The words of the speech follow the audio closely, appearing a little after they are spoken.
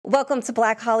Welcome to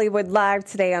Black Hollywood Live.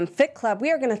 Today on Fit Club, we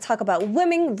are going to talk about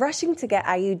women rushing to get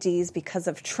IUDs because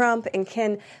of Trump, and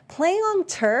can playing on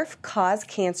turf cause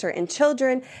cancer in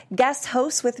children? Guest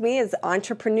host with me is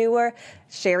entrepreneur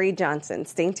Sherry Johnson.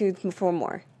 Stay tuned for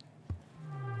more.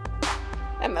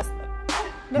 I messed up.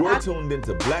 You're tuned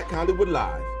into Black Hollywood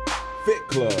Live, Fit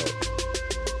Club.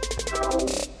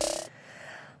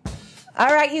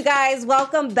 All right, you guys,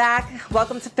 welcome back.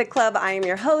 Welcome to Fit Club. I am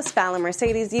your host, Fallon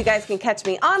Mercedes. You guys can catch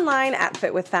me online at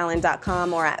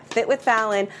fitwithfallon.com or at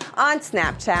fitwithfallon on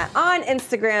Snapchat, on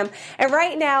Instagram. And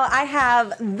right now, I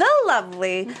have the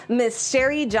lovely Miss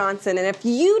Sherry Johnson. And if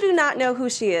you do not know who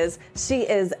she is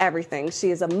everything. She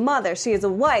is a mother. She is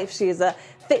a wife. She is a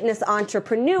fitness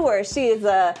entrepreneur. She is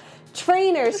a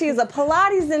trainer. She is a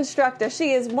Pilates instructor.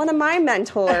 She is one of my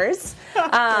mentors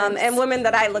and women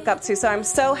that I look up to. So I'm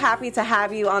so happy to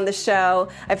have you on the show.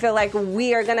 I feel like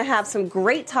we are going to have some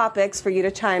great topics for you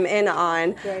to chime in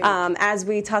on as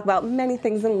we talk about many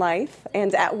things in life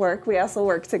and at work. We also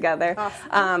work together.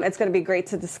 Awesome. It's going to be great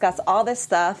to discuss all this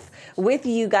stuff with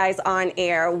you guys on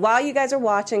air. While you guys are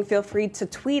watching, feel free to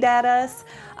tweet at us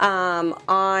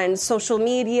on social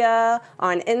media,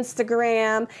 on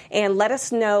Instagram, and let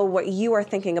us know what you are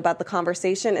thinking about the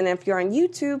conversation. And if you're on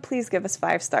YouTube, please give us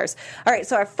 5 stars. All right,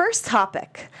 so our first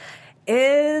topic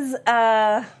is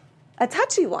a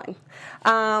touchy one.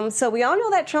 So we all know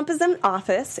that Trump is in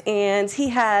office, and he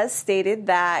has stated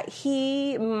that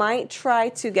he might try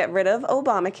to get rid of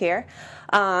Obamacare.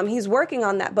 He's working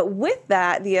on that. But with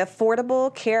that, the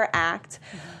Affordable Care Act,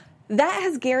 that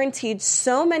has guaranteed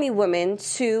so many women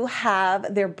to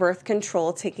have their birth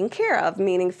control taken care of,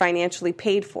 meaning financially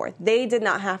paid for. They did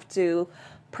not have to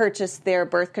purchase their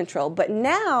birth control. But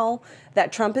now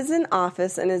that Trump is in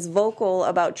office and is vocal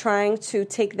about trying to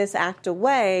take this act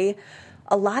away,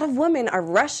 a lot of women are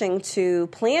rushing to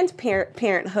Planned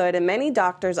Parenthood and many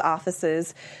doctors'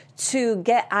 offices to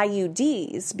get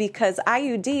IUDs, because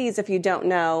IUDs, if you don't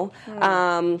know,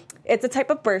 it's a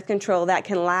type of birth control that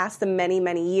can last many,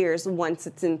 many years once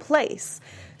it's in place.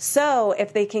 So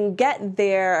if they can get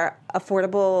their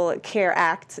Affordable Care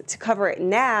Act to cover it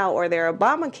now, or their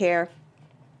Obamacare,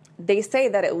 they say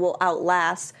that it will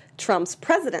outlast Trump's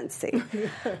presidency.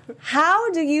 How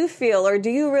do you feel, or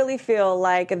do you really feel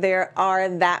like there are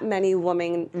that many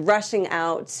women rushing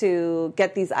out to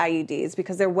get these IUDs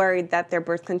because they're worried that their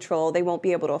birth control, they won't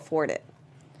be able to afford it?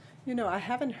 You know, I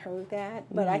haven't heard that,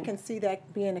 but I can see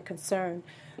that being a concern.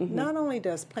 Not only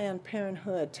does Planned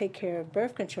Parenthood take care of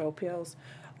birth control pills,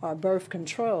 or birth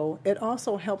control, it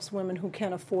also helps women who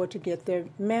can't afford to get their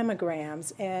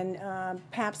mammograms and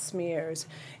pap smears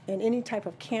and any type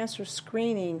of cancer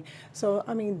screening. So,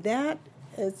 I mean, that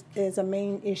is a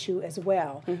main issue as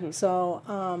well. So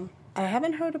I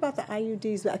haven't heard about the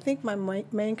IUDs, but I think my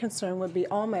main concern would be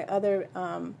all my other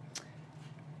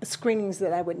screenings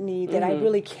that I would need that I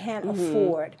really can't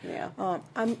afford. Yeah.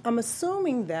 I'm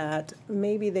assuming that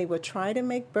maybe they would try to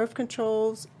make birth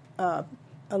controls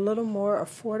a little more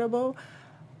affordable.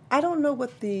 I don't know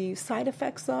what the side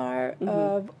effects are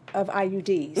of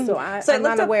IUDs, so I'm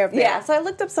not aware of that. Yeah, so I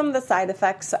looked up some of the side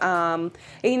effects. I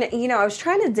was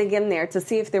trying to dig in there to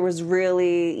see if there was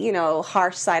really,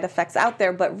 harsh side effects out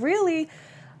there, but really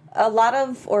a lot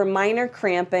of, or minor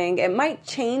cramping. It might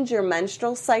change your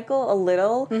menstrual cycle a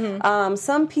little.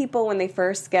 Some people, when they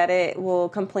first get it, will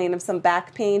complain of some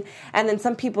back pain, and then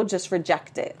some people just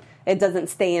reject it. It doesn't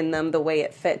stay in them the way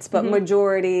it fits. But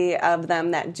majority of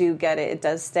them that do get it, it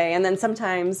does stay. And then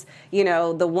sometimes,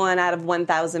 the 1 out of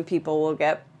 1,000 people will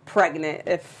get pregnant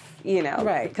if,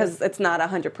 right, because it's not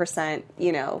 100%,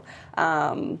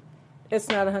 it's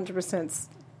not 100%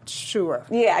 sure.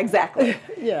 Yeah, exactly.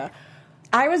 Yeah.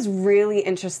 I was really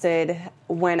interested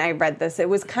when I read this. It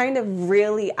was kind of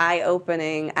really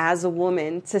eye-opening as a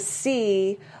woman to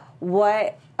see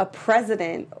what a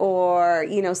president or,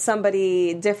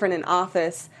 somebody different in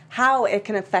office, how it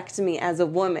can affect me as a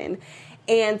woman.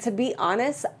 And to be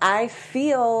honest, I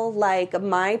feel like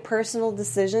my personal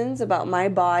decisions about my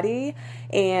body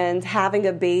and having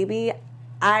a baby,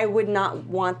 I would not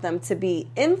want them to be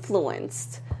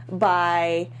influenced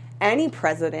by any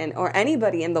president or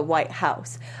anybody in the White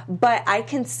House. But I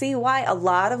can see why a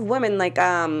lot of women, like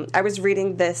I was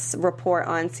reading this report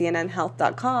on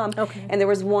CNNhealth.com, and there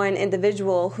was one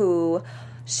individual who,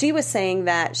 she was saying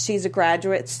that she's a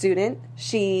graduate student.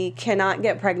 She cannot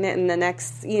get pregnant in the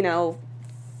next,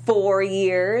 4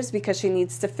 years because she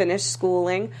needs to finish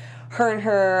schooling. Her and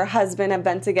her husband have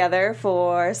been together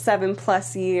for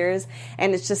 7+ years,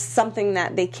 and it's just something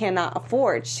that they cannot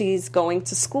afford. She's going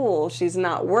to school. She's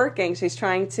not working. She's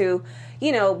trying to,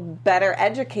 better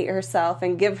educate herself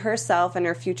and give herself and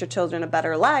her future children a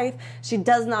better life, she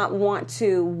does not want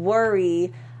to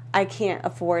worry, I can't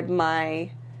afford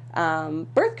my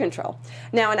birth control.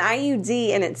 Now, an IUD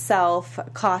in itself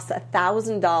costs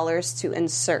 $1,000 to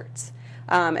insert.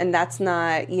 And that's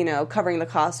not, covering the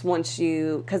cost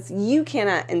because you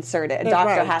cannot insert it. A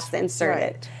doctor has to insert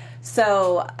it.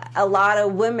 So a lot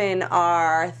of women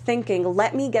are thinking,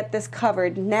 let me get this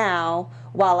covered now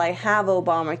while I have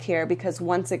Obamacare, because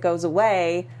once it goes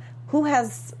away,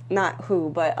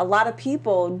 but a lot of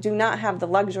people do not have the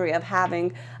luxury of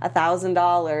having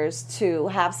 $1,000 to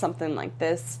have something like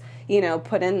this,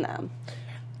 put in them.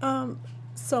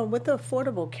 So with the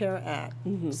Affordable Care Act,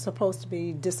 supposed to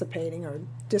be dissipating or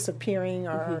disappearing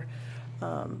or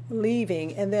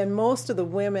leaving, and then most of the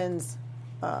women's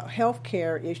health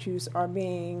care issues are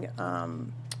being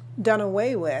done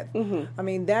away with. I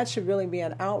mean, that should really be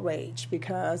an outrage,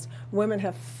 because women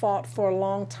have fought for a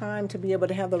long time to be able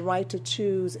to have the right to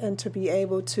choose and to be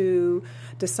able to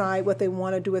decide what they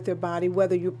want to do with their body.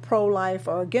 Whether you're pro-life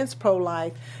or against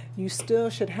pro-life, you still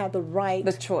should have the right,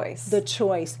 the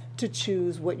choice to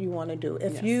choose what you want to do.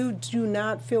 If you do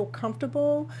not feel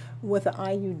comfortable with an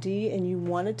IUD and you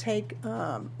want to take,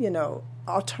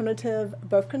 alternative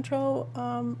birth control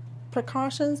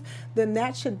precautions, then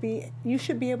you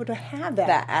should be able to have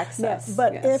that access.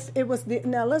 But if it was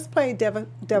now let's play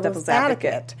devil's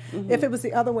advocate. If it was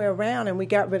the other way around and we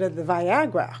got rid of the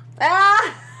Viagra,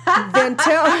 then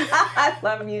I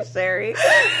love you, Sherry.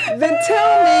 Then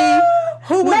tell me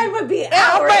who men would be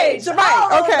outraged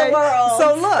all over the world.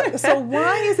 So look, so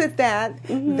why is it that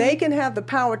they can have the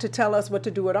power to tell us what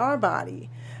to do with our body?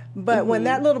 But when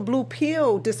that little blue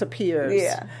pill disappears,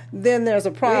 then there's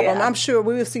a problem. I'm sure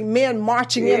we will see men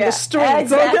marching in the streets.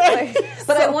 Exactly. Okay?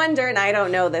 But I wonder, and I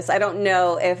don't know this, I don't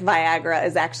know if Viagra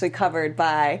is actually covered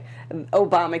by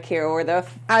Obamacare or the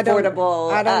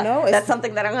affordable. I don't know. That's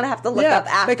something that I'm going to have to look up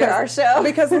after our show.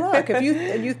 Because look, if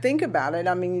you think about it,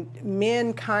 I mean,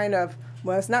 men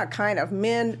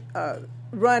men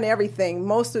run everything.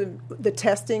 Most of the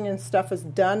testing and stuff is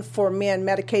done for men.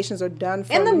 Medications are done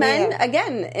for men. And the men,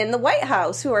 again, in the White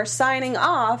House who are signing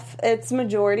off, it's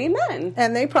majority men.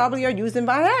 And they probably are using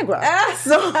Viagra.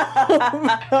 So,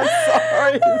 I'm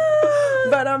sorry.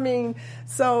 But I mean,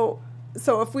 so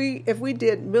if we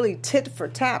did really tit for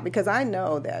tat, because I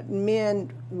know that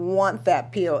men want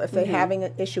that pill if they're having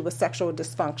an issue with sexual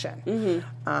dysfunction.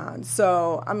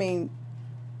 So, I mean,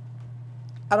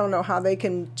 I don't know how they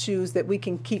can choose that we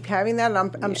can keep having that.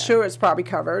 And I'm sure it's probably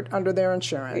covered under their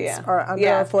insurance or under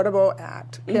Affordable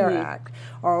Care Act,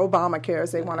 or Obamacare,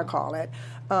 as they want to call it.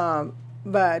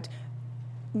 But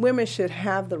women should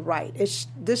have the right.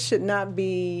 This should not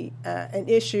be an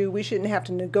issue. We shouldn't have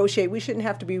to negotiate. We shouldn't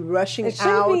have to be rushing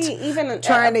out,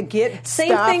 trying to get same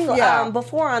stuff. Same thing.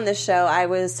 Before on this show, I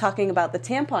was talking about the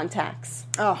tampon tax.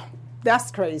 Oh, that's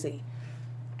crazy.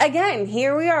 Again,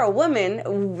 here we are, a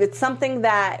woman. It's something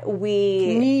that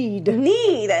we need,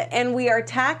 and we are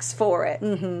taxed for it.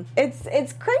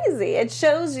 It's crazy. It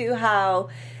shows you how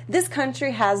this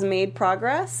country has made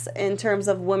progress in terms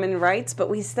of women's rights, but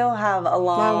we still have a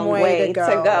long way to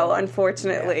go,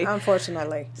 unfortunately. Yeah,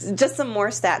 unfortunately. Just some more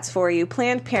stats for you.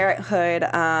 Planned Parenthood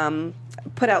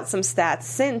put out some stats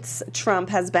since Trump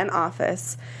has been in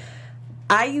office.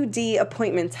 IUD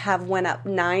appointments have went up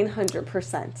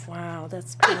 900%. Wow,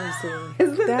 that's crazy.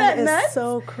 Isn't that nuts? Is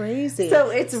so crazy. So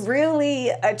it's really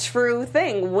a true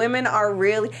thing. Women are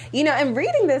really, and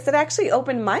reading this, it actually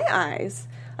opened my eyes.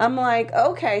 I'm like,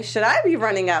 okay, should I be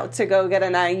running out to go get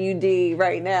an IUD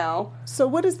right now? So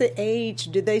what is the age?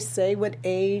 Did they say what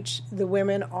age the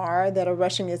women are that are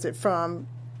rushing? Is it from,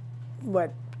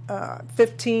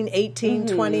 15, 18,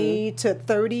 20 to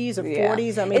 30s or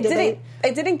 40s? I mean,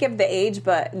 it didn't give the age,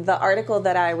 but the article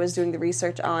that I was doing the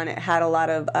research on, it had a lot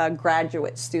of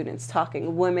graduate students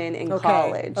talking, women in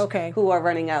college who are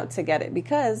running out to get it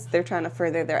because they're trying to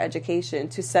further their education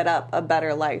to set up a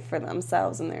better life for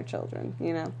themselves and their children,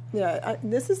 Yeah,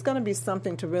 this is going to be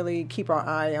something to really keep our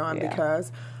eye on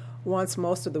because once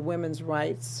most of the women's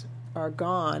rights are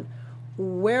gone,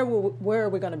 where are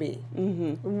we going to be?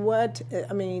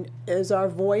 Is our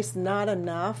voice not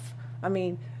enough?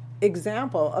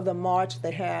 Example of the march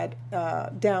they had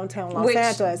downtown Los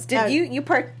Angeles. Did you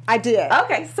I did.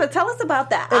 Okay, so tell us about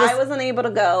that. I wasn't able to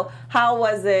go. How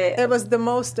was it? It was the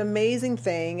most amazing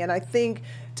thing, and I think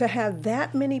to have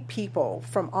that many people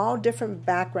from all different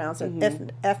backgrounds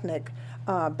and ethnic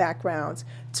backgrounds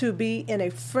to be in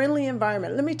a friendly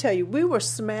environment. Let me tell you, we were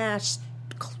smashed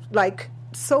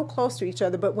so close to each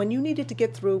other, but when you needed to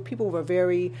get through, people were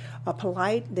very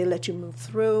polite. They let you move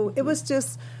through. It was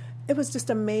it was just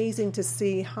amazing to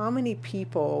see how many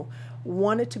people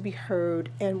wanted to be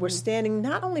heard and were standing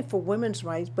not only for women's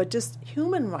rights, but just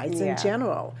human rights in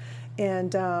general.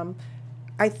 And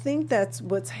I think that's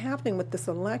what's happening with this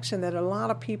election, that a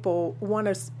lot of people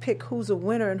want to pick who's a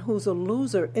winner and who's a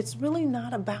loser. It's really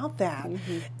not about that.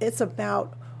 It's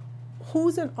about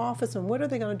who's in office and what are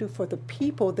they going to do for the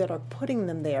people that are putting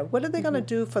them there? What are they going to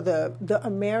do for the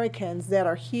Americans that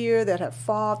are here, that have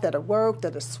fought, that have worked,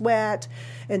 that have sweat,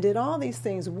 and did all these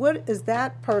things? What is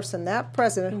that person, that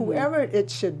president, whoever it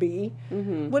should be,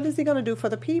 what is he going to do for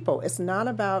the people? It's not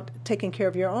about taking care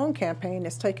of your own campaign.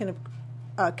 It's taking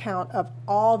account of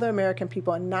all the American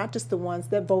people and not just the ones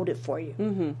that voted for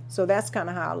you. So that's kind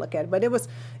of how I look at it. But it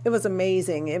was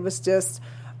amazing. It was just,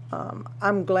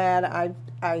 I'm glad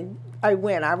I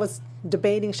went. I was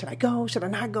debating, should I go, should I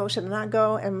not go, should I not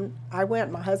go? And I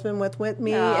went. My husband went with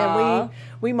me, and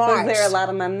we marched. Was there a lot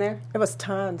of men there? It was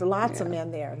tons, lots of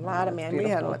men there, a lot of men.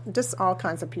 Beautiful. We had just all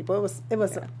kinds of people. It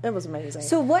was amazing.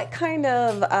 So what kind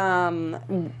of,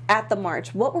 at the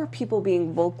march, what were people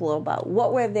being vocal about?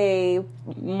 What were they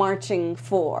marching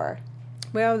for?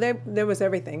 Well, there was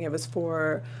everything. It was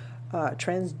for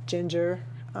transgender,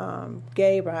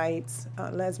 gay rights,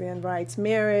 lesbian rights,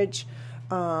 marriage,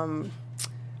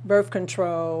 birth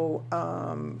control,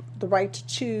 the right to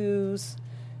choose.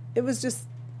 It was just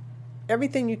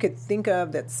everything you could think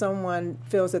of that someone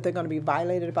feels that they're going to be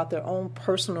violated about their own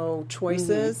personal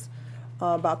choices,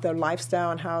 about their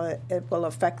lifestyle and how it will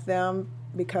affect them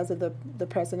because of the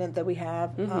president that we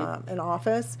have in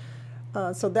office.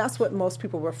 So that's what most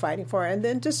people were fighting for, and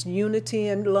then just unity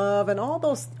and love and all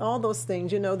those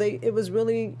things. It was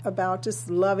really about just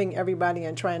loving everybody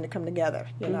and trying to come together.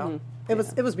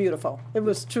 It was beautiful. It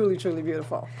was truly, truly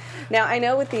beautiful. Now, I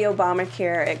know with the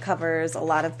Obamacare, it covers a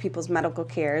lot of people's medical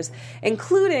cares,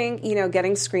 including,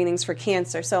 getting screenings for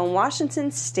cancer. So in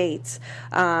Washington State,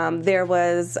 there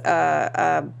was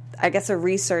a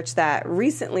research that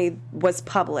recently was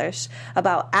published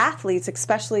about athletes,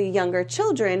 especially younger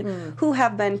children, who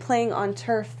have been playing on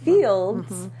turf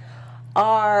fields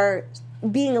are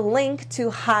being linked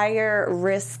to higher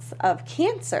risks of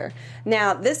cancer.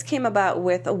 Now, this came about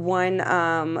with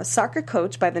one soccer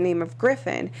coach by the name of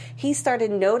Griffin. He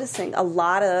started noticing a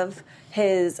lot of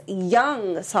his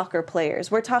young soccer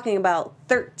players, we're talking about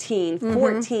 13,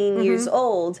 14 years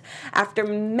old, after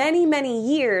many,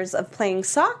 many years of playing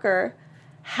soccer,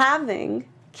 having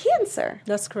cancer.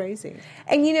 That's crazy.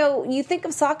 And you think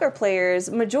of soccer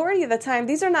players, majority of the time,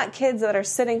 these are not kids that are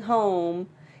sitting home,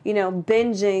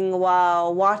 binging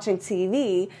while watching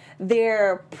TV.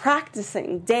 They're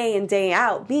practicing day in, day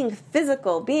out, being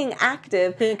physical, being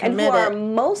active, being and who are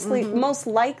most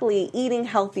likely eating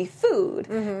healthy food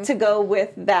to go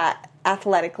with that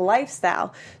athletic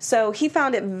lifestyle. So he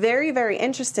found it very, very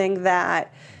interesting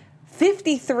that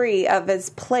 53 of his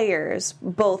players,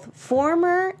 both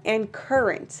former and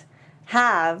current,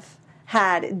 have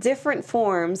had different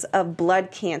forms of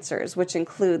blood cancers, which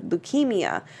include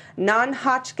leukemia,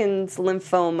 non-Hodgkin's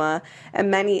lymphoma,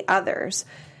 and many others.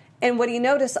 And what he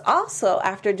noticed also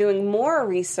after doing more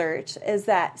research is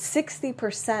that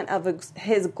 60% of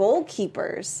his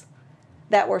goalkeepers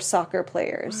that were soccer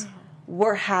players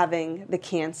were having the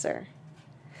cancer.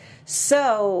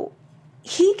 So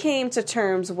he came to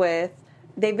terms with,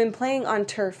 they've been playing on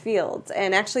turf fields,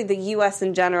 and actually the U.S.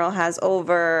 in general has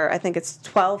over, I think it's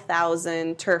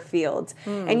 12,000 turf fields,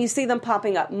 and you see them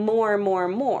popping up more and more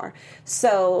and more.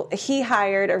 So he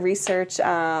hired a research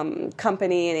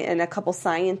company and a couple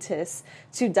scientists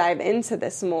to dive into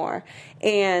this more,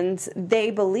 and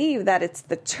they believe that it's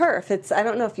the turf. I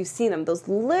don't know if you've seen them, those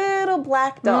little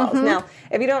black dolls. Now,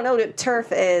 if you don't know what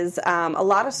turf is, a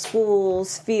lot of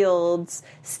schools, fields,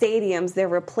 stadiums, they're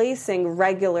replacing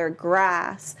regular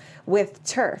grass with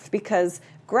turf because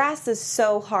grass is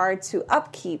so hard to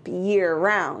upkeep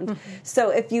year-round. So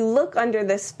if you look under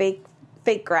this fake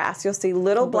grass, you'll see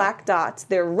little black dots.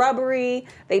 They're rubbery.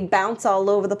 They bounce all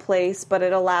over the place, but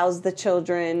it allows the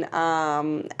children,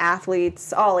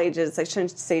 athletes, all ages, I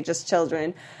shouldn't say just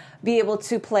children, be able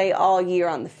to play all year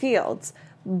on the fields.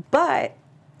 But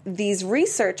these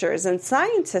researchers and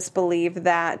scientists believe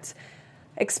that,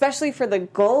 especially for the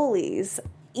goalies,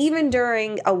 even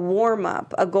during a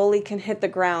warm-up, a goalie can hit the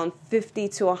ground 50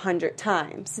 to 100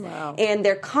 times. Wow. And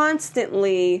they're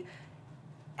constantly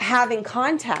having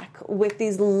contact with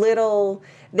these little,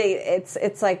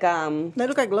 it's like they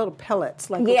look like little pellets.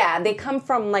 Like they come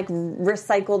from like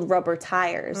recycled rubber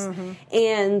tires,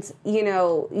 and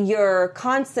you're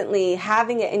constantly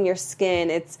having it in your skin.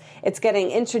 It's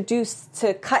getting introduced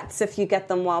to cuts if you get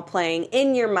them while playing,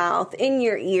 in your mouth, in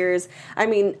your ears. I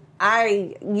mean,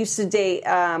 I used to date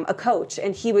a coach,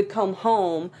 and he would come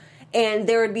home and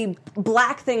there would be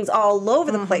black things all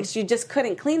over the place. You just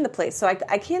couldn't clean the place. So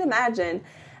I can't imagine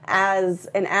as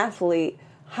an athlete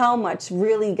how much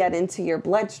really get into your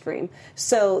bloodstream.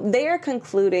 So they are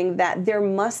concluding that there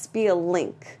must be a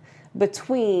link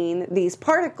between these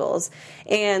particles.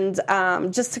 And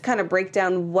just to kind of break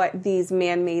down what these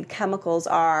man-made chemicals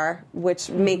are, which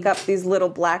make up these little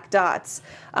black dots,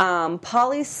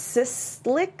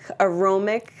 polycyclic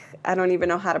aromatic, I don't even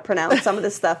know how to pronounce some of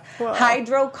this stuff,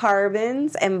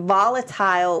 hydrocarbons, and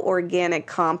volatile organic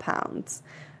compounds.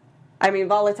 I mean,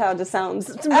 volatile just sounds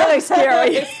really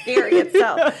scary. It's scary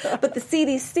itself. But the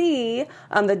CDC,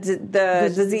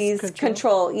 the disease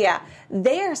control,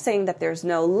 they are saying that there's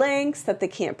no links, that they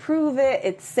can't prove it,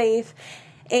 it's safe.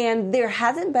 And there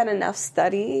hasn't been enough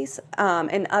studies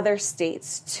in other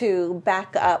states to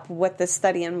back up what the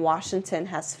study in Washington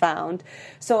has found.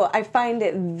 So I find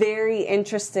it very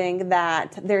interesting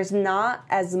that there's not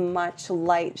as much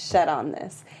light shed on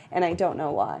this, and I don't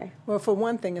know why. Well, for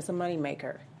one thing, it's a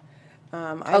moneymaker.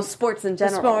 Sports in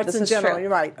general. Sports in general, you're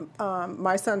right.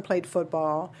 My son played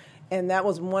football, and that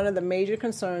was one of the major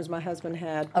concerns my husband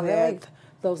had with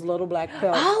those little black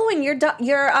pelts. Oh, and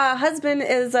your husband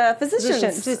is a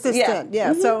physician's assistant.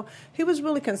 Yeah. So he was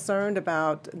really concerned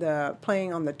about the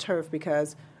playing on the turf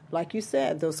because, like you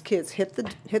said, those kids hit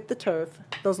the turf.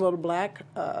 Those little black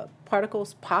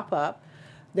particles pop up.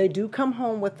 They do come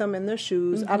home with them in their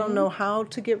shoes. I don't know how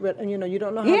to get rid. You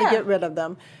don't know how to get rid of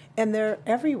them, and they're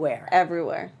everywhere.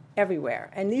 Everywhere.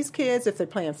 And these kids, if they're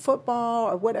playing football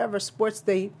or whatever sports,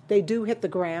 they do hit the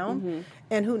ground.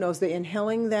 And who knows, they're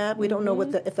inhaling that. We don't know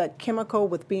if that chemical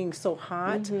with being so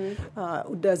hot,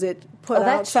 does it put out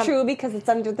that's true because it's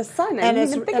under the sun. I didn't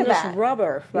even think of that. It's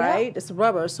rubber, right? Yeah. It's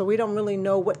rubber. So we don't really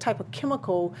know what type of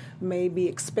chemical may be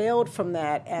expelled from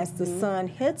that as the sun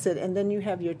hits it. And then you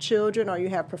have your children or you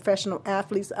have professional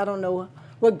athletes. I don't know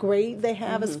what grade they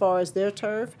have as far as their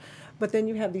turf. But then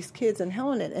you have these kids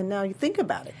inhaling it, and now you think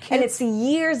about it. And it's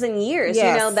years and years.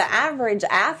 Yes. The average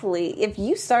athlete, if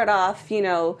you start off,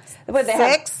 what they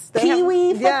Six, have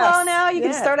Pee-wee football now, you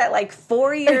can start at like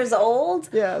 4 years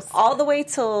old, all the way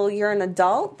till you're an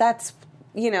adult. That's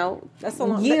that's a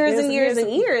long, years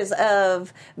and years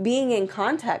of being in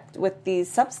contact with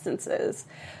these substances.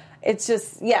 It's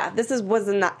just, this was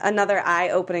another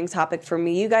eye-opening topic for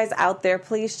me. You guys out there,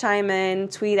 please chime in,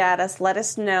 tweet at us, let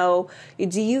us know.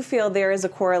 Do you feel there is a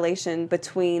correlation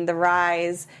between the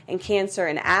rise in cancer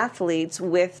in athletes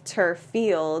with turf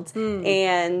fields?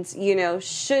 And,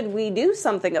 should we do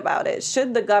something about it?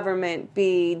 Should the government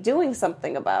be doing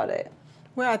something about it?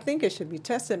 Well, I think it should be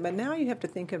tested, but now you have to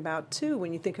think about, too,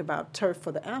 when you think about turf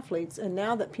for the athletes, and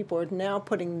now that people are now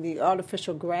putting the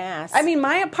artificial grass. I mean,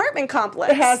 my apartment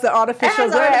complex. It has the artificial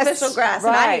grass. Right. And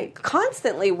I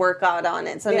constantly work out on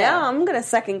it. So now I'm going to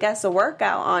second-guess a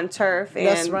workout on turf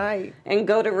and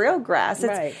go to real grass.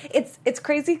 It's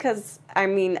crazy because, I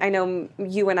mean, I know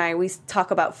you and I, we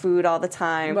talk about food all the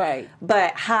time. Right.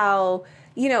 But how...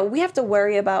 we have to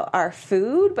worry about our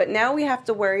food, but now we have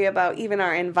to worry about even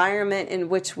our environment in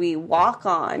which we walk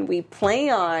on, we play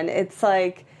on. It's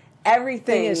like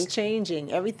everything is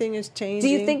changing. Everything is changing. Do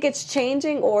you think it's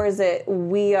changing, or is it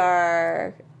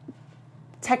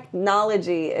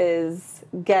technology is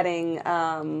getting,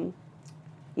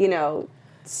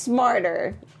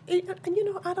 smarter?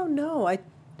 I don't know.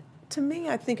 To me,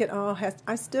 I think it all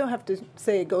I still have to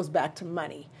say it goes back to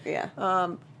money. Yeah.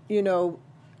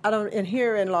 And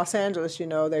here in Los Angeles,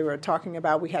 they were talking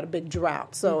about we had a big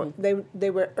drought. So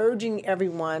they were urging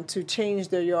everyone to change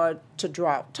their yard to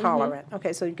drought tolerant.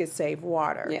 Okay, so you could save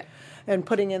water. Yeah. And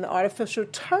putting in the artificial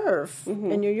turf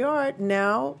in your yard,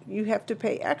 now you have to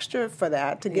pay extra for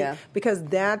that to get because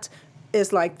that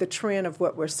is like the trend of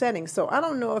what we're setting. So I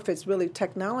don't know if it's really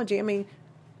technology. I mean,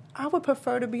 I would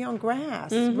prefer to be on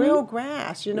grass, real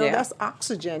grass. That's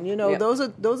oxygen. Those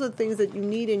are things that you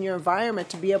need in your environment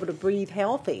to be able to breathe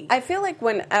healthy. I feel like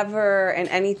whenever in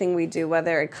anything we do,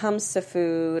 whether it comes to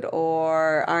food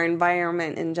or our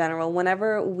environment in general,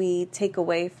 whenever we take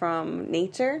away from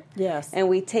nature, and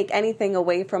we take anything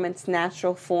away from its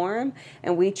natural form,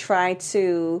 and we try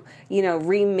to,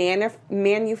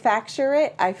 remanufacture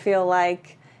it, I feel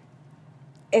like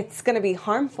it's going to be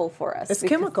harmful for us. It's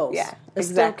chemicals. Yeah, it's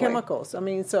exactly. still chemicals. I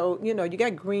mean, so you got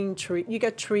you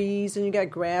got trees, and you got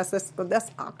grass.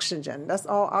 That's oxygen. That's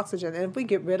all oxygen. And if we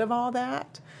get rid of all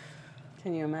that,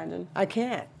 can you imagine? I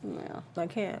can't. Yeah, I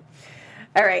can't.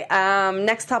 All right.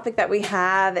 Next topic that we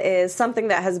have is something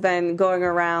that has been going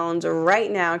around right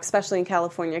now, especially in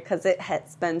California, because it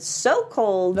has been so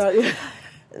cold.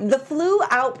 The flu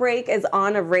outbreak is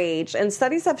on a rage, and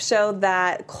studies have showed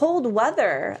that cold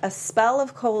weather, a spell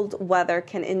of cold weather,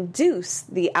 can induce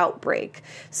the outbreak.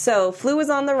 So flu is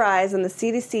on the rise, and the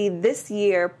CDC this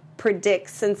year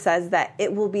predicts and says that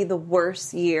it will be the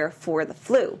worst year for the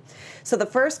flu. So the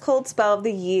first cold spell of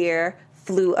the year,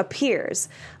 flu appears.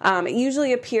 It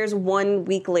usually appears 1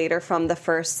 week later from the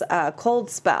first cold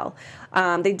spell.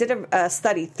 They did a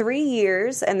study, 3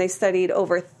 years, and they studied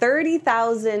over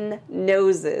 30,000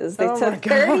 noses. They took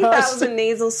 30,000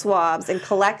 nasal swabs and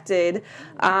collected,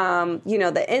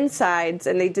 the insides,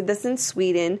 and they did this in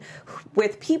Sweden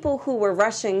with people who were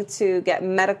rushing to get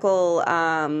medical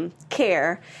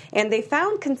care, and they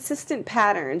found consistent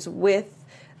patterns with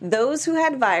those who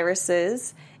had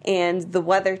viruses and the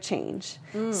weather change.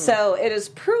 So it is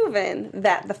proven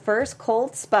that the first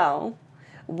cold spell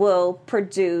will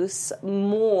produce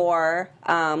more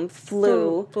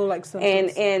flu-like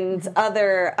symptoms and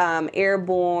other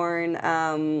airborne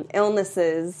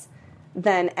illnesses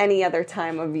than any other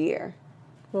time of year.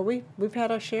 Well, we've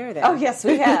had our share of that. Oh, yes,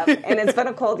 we have. And it's been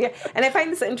a cold year. And I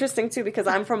find this interesting, too, because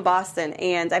I'm from Boston,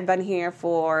 and I've been here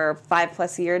for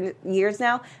 5+ years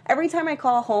now. Every time I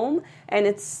call home, and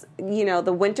it's,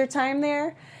 the winter time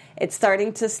there, it's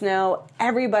starting to snow,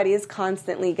 everybody is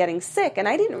constantly getting sick. And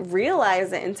I didn't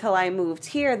realize it until I moved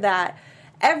here that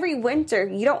every winter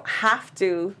you don't have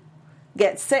to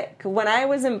get sick. When I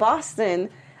was in Boston,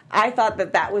 I thought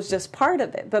that was just part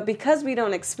of it. But because we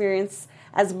don't experience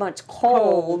as much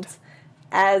cold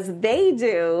as they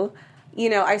do,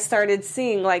 I started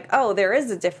seeing there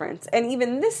is a difference. And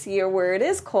even this year where it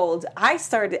is cold, I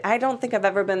don't think I've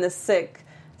ever been this sick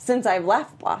since I've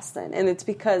left Boston. And it's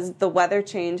because the weather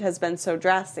change has been so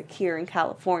drastic here in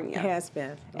California. It has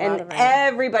been. And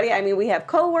everybody, we have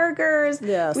coworkers,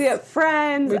 yes. We have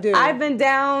friends. We do. I've been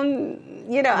down,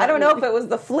 I don't know if it was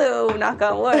the flu, knock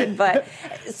on wood, but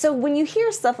so when you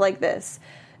hear stuff like this,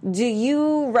 do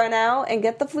you run out and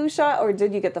get the flu shot, or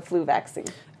did you get the flu vaccine?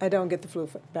 I don't get the flu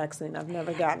vaccine. I've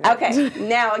never gotten it. Okay.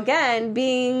 Now, again,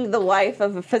 being the wife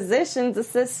of a physician's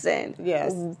assistant,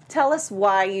 yes. Tell us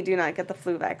why you do not get the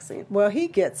flu vaccine. Well, he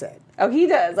gets it. Oh, he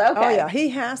does? Okay. Oh, yeah. He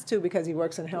has to because he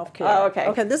works in healthcare. Oh, okay.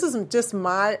 Okay, this isn't just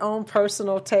my own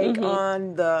personal take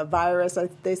on the virus.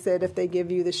 They said if they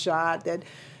give you the shot that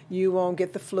you won't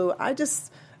get the flu. I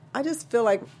just feel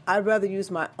like I'd rather use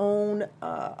my own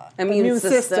immune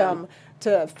system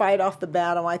to fight off the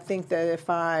battle. I think that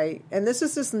and this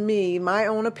is just me, my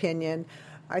own opinion,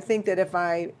 I think that if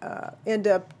I end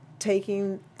up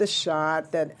taking the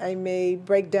shot, that I may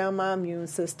break down my immune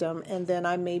system, and then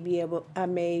I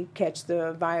may catch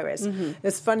the virus.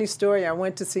 It's a funny story. I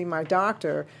went to see my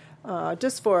doctor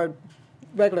just for a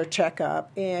regular checkup,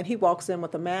 and he walks in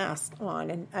with a mask on,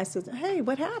 and I said, "Hey,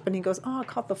 what happened?" He goes, "Oh, I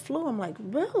caught the flu." I'm like,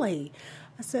 "Really?"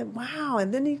 I said, "Wow."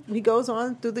 And then he goes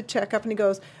on through the checkup, and he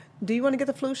goes, "Do you want to get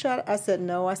the flu shot?" I said,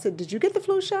 "No." I said, "Did you get the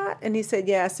flu shot?" And he said,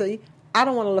 "Yeah." I said, "I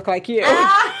don't want to look like you." And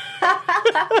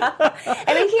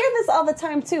I hear this all the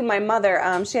time, too. My mother,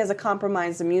 she has a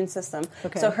compromised immune system.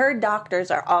 Okay. So her doctors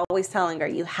are always telling her,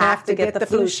 you have to get the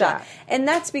flu shot. And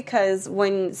that's because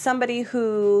when somebody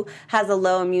who has a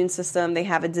low immune system, they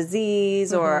have a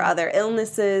disease or other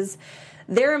illnesses,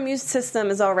 their immune system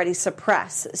is already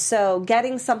suppressed. So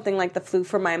getting something like the flu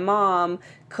for my mom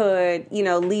could,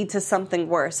 lead to something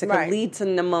worse. It could lead to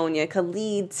pneumonia. It could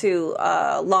lead to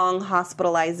long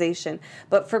hospitalization.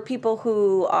 But for people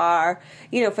who are,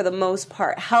 for the most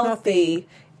part, healthy,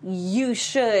 you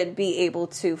should be able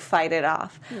to fight it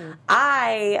off.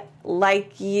 I,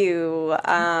 like you,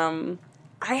 I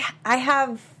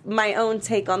have my own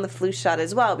take on the flu shot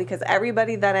as well, because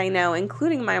everybody that I know,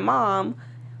 including my mom,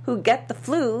 who get the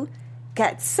flu,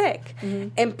 get sick.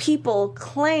 And people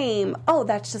claim, oh,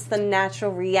 that's just the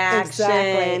natural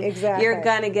reaction. Exactly. You're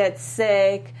going to get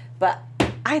sick. But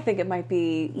I think it might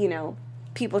be,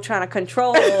 people trying to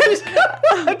control it.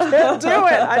 I can't do it.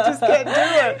 I just can't do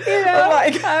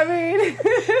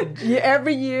it.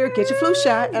 Every year, get your flu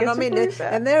shot. And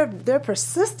and they're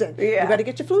persistent. Yeah. You better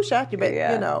get your flu shot. You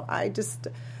better, I just,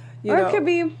 Or it could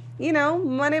be, money. You know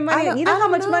how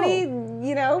much money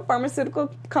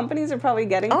pharmaceutical companies are probably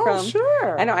getting Oh, from.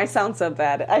 sure. I know I sound so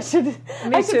bad. I should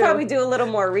too. probably do a little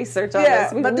more research on Yeah,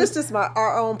 this. but this is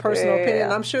our own personal Yeah.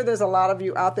 opinion. I'm sure there's a lot of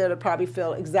you out there that probably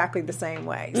feel exactly the same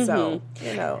way. So,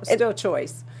 still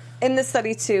choice. In the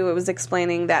study, too, it was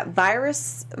explaining that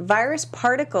virus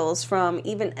particles from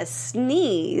even a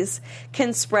sneeze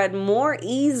can spread more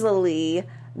easily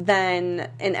than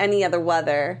in any other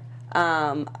weather,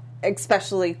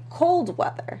 especially cold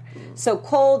weather. So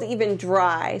cold, even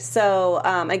dry. So,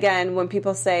 again, when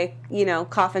people say,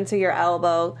 cough into your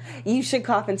elbow, you should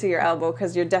cough into your elbow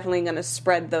because you're definitely going to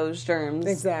spread those germs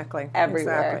Exactly.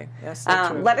 everywhere. Exactly. That's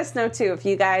so true. Let us know, too, if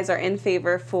you guys are in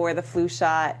favor for the flu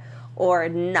shot or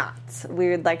not. We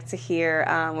would like to hear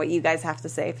what you guys have to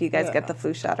say, if you guys get the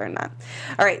flu shot or not.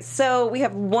 All right, so we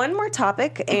have one more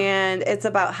topic, and it's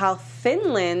about how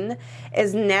Finland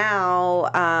is now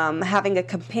having a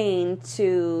campaign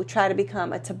to try to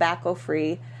become a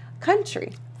tobacco-free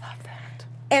country. Love that.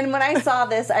 And when I saw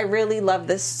this, I really love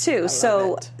this too.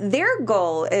 So their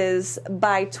goal is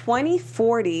by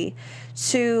 2040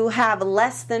 to have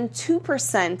less than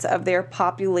 2% of their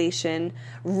population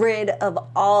rid of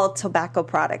all tobacco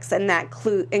products. And that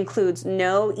includes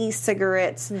no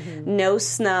e-cigarettes, no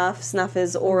snuff. Snuff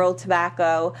is oral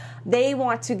tobacco. They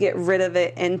want to get rid of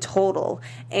it in total.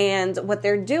 And what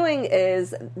they're doing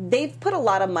is they've put a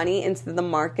lot of money into the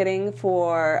marketing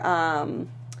for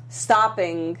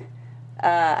stopping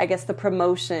the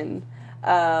promotion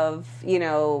of,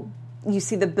 you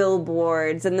see the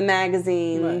billboards and the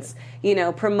magazines,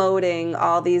 promoting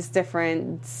all these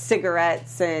different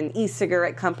cigarettes and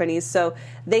e-cigarette companies. So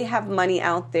they have money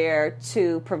out there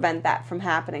to prevent that from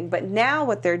happening. But now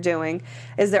what they're doing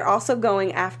is they're also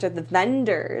going after the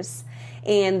vendors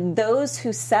and those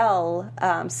who sell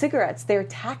cigarettes. They're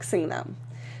taxing them.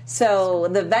 So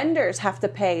the vendors have to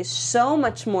pay so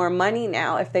much more money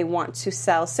now if they want to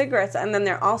sell cigarettes, and then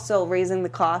they're also raising the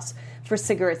cost for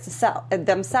cigarettes to sell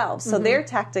themselves. So their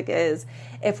tactic is,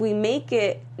 if we make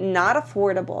it not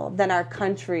affordable, then our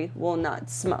country will not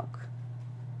smoke.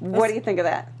 What do you think of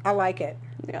that? I like it.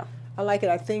 Yeah. I like it.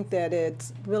 I think that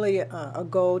it's really a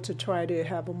goal to try to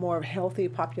have a more healthy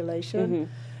population.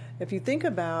 If you think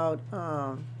about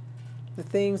the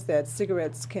things that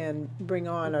cigarettes can bring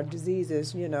on are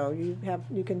diseases. You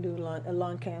can do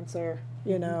lung cancer,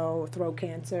 throat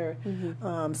cancer.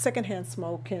 Secondhand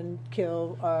smoke can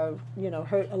kill,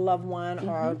 hurt a loved one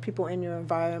or people in your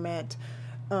environment.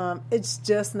 It's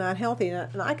just not healthy.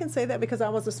 And I can say that because I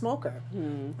was a smoker.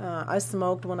 I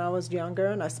smoked when I was younger,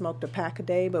 and I smoked a pack a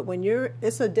day. But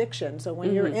it's addiction. So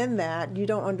when you're in that, you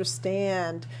don't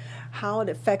understand how it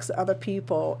affects other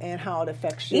people and how it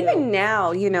affects you. Even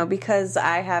now, because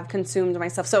I have consumed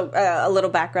myself. So a little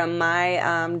background.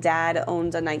 My dad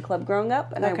owned a nightclub growing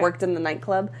up, and I worked in the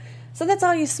nightclub. So that's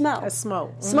all you smell.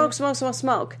 Smoke.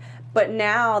 Smoke. But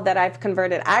now that I've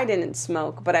converted, I didn't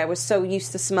smoke, but I was so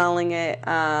used to smelling it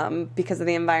because of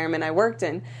the environment I worked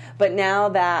in. But now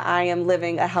that I am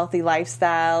living a healthy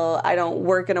lifestyle, I don't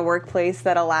work in a workplace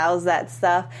that allows that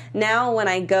stuff. Now when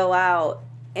I go out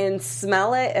and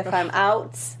smell it, if I'm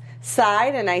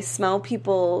outside and I smell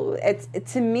people,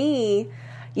 to me,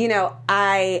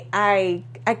 I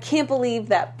can't believe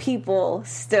that people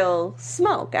still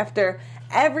smoke after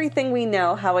everything we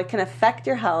know, how it can affect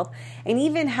your health, and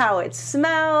even how it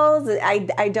smells.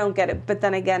 I don't get it. But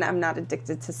then again, I'm not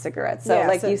addicted to cigarettes.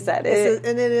 So you said,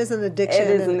 it is an addiction. It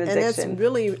is an addiction. And it's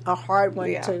really a hard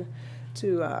one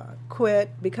to quit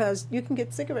because you can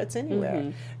get cigarettes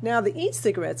anywhere. Now, the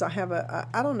e-cigarettes, I have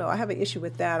an issue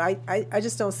with that. I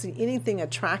just don't see anything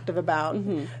attractive about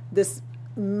this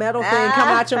metal thing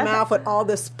coming out your mouth with all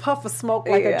this puff of smoke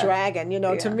like a dragon.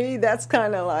 To me, that's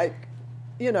kind of like,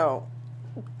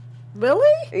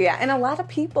 really? Yeah, and a lot of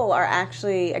people are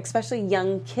actually, especially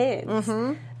young kids,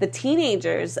 the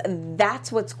teenagers, that's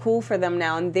what's cool for them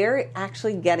now, and they're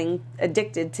actually getting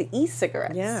addicted to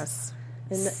e-cigarettes. Yes.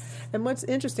 And what's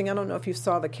interesting, I don't know if you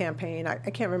saw the campaign. I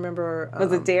can't remember.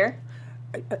 Was it Dare?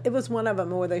 It was one of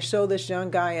them where they show this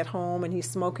young guy at home and he's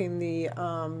smoking the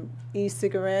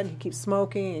e-cigarette. He keeps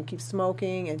smoking and keeps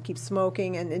smoking and keeps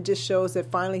smoking, and it just shows that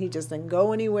finally he just didn't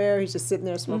go anywhere. He's just sitting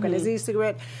there smoking his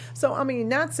e-cigarette. So, I mean,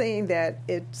 not saying that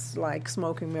it's like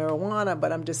smoking marijuana,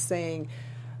 but I'm just saying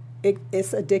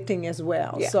it's addicting as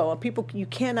well. Yeah. So you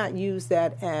cannot use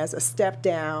that as a step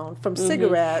down from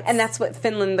cigarettes. And that's what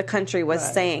Finland, the country,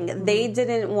 was saying. They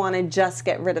didn't want to just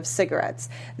get rid of cigarettes.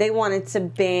 They wanted to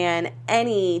ban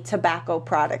any tobacco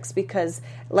products because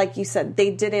like you said,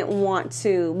 they didn't want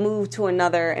to move to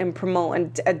another and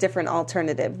promote a different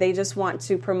alternative. They just want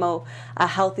to promote a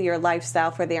healthier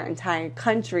lifestyle for their entire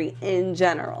country in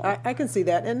general. I can see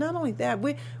that. And not only that,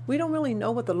 we don't really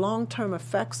know what the long-term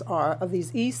effects are of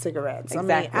these e-cigarettes.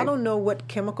 Exactly. I mean, I don't know what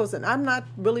chemicals, and I'm not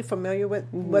really familiar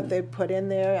with what they put in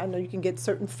there. I know you can get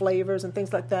certain flavors and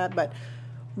things like that, but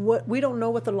we don't know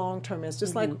what the long-term is.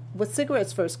 Just like when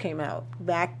cigarettes first came out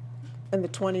back in the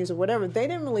 20s or whatever, they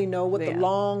didn't really know what the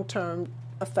long-term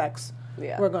effects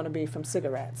were going to be from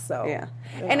cigarettes. So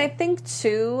and I think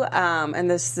too, and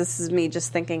this is me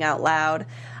just thinking out loud,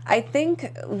 I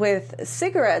think with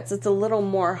cigarettes it's a little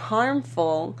more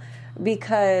harmful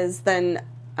because then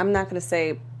I'm not going to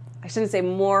say, I shouldn't say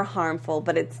more harmful,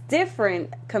 but it's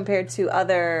different compared to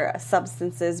other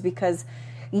substances because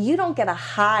you don't get a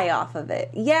high off of it.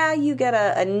 Yeah, you get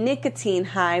a nicotine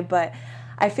high, but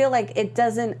I feel like it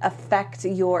doesn't affect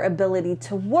your ability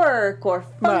to work or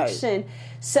function. Right.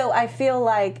 So I feel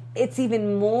like it's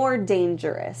even more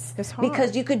dangerous. It's hard.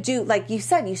 Because you could do, like you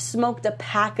said, you smoked a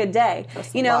pack a day.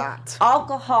 That's you know, a lot.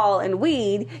 Alcohol and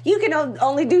weed, you can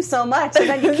only do so much and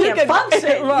then you can't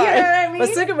function. Right. You know what I mean?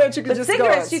 But cigarettes, you can just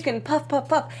cigarettes, you can puff, puff,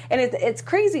 puff. And it's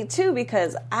crazy, too,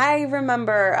 because I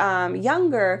remember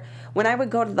younger, when I would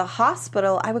go to the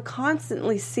hospital, I would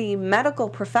constantly see medical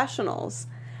professionals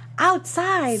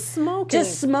outside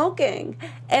just smoking.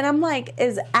 And I'm like,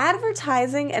 is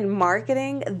advertising and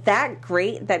marketing that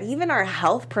great that even our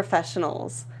health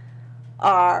professionals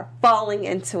are falling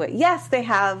into it? Yes, they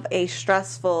have a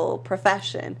stressful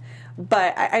profession,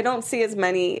 but I don't see as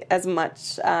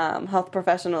much health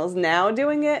professionals now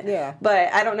doing it. Yeah.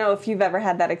 But I don't know if you've ever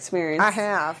had that experience. I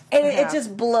have. And it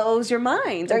just blows your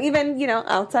mind. Or even,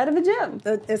 outside of a gym.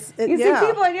 You see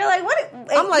people and you're like, what?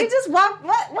 I'm like, you just walk,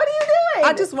 what are you doing?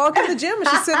 I just walk in the gym and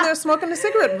she's sitting there smoking a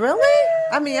cigarette. Really?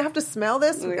 I mean, I have to smell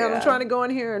this. And I'm trying to go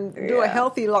in here and do a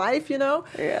healthy life,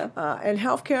 Yeah. And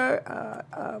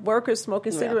healthcare workers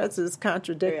smoking cigarettes is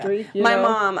contradictory. Yeah. My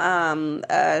mom,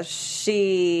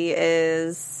 she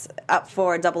is up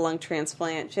for a double lung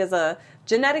transplant. She has a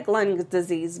genetic lung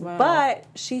disease, but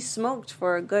she smoked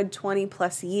for a good 20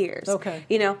 plus years. Okay.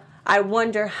 I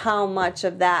wonder how much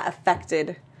of that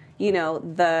affected,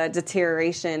 the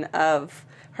deterioration of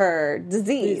her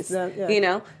disease,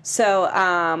 So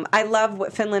I love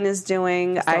what Finland is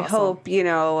doing. That's I awesome. hope,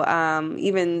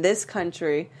 even this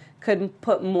country could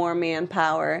put more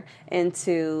manpower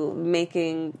into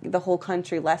making the whole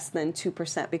country less than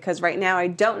 2%. Because right now I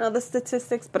don't know the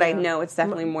statistics, but I know it's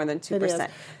definitely more than 2%.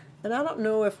 And I don't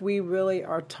know if we really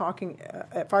are talking,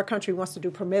 if our country wants to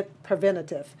do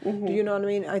preventative. Mm-hmm. Do you know what I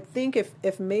mean? I think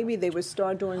if maybe they would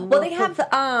start doing more. Well, they have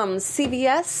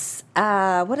CVS,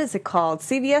 what is it called?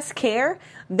 CVS Care.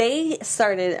 They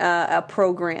started a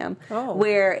program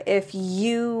where if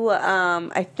you,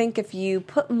 I think if you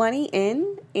put money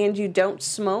in and you don't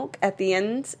smoke, at the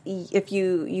end, if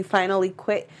you finally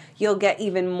quit, you'll get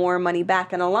even more money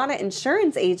back. And a lot of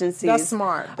insurance agencies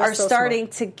are starting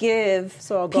to give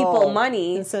people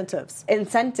money.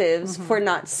 Incentives for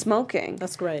not smoking.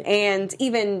 That's great. And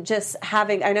even just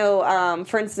having, I know,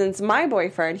 for instance, my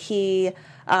boyfriend, he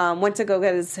went to go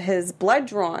get his blood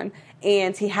drawn,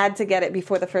 and he had to get it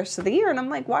before the first of the year. And I'm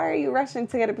like, why are you rushing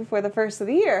to get it before the first of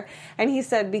the year? And he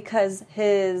said because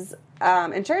his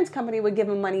insurance company would give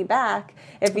him money back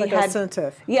if he had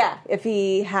incentive. Yeah, if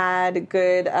he had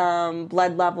good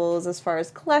blood levels as far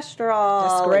as cholesterol.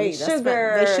 That's great. And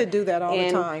sugar. They should do that all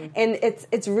the time. And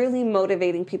it's really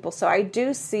motivating people. So I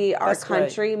do see our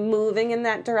country moving in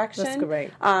that direction. That's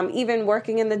great. Even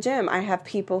working in the gym, I have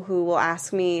people who will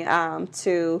ask me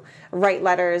to write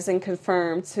letters and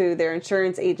confirm to their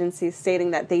insurance agencies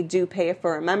stating that they do pay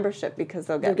for a membership because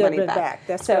they'll get money back.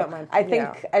 That's so what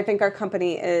I think our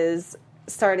company is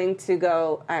starting to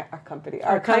go our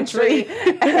country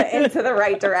into the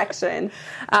right direction.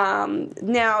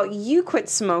 Now, you quit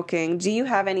smoking. Do you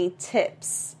have any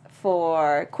tips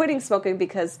for quitting smoking?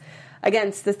 Because,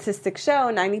 again, statistics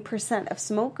show 90% of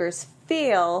smokers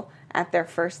fail at their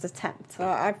first attempt.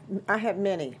 I had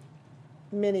many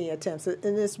attempts, and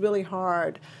it's really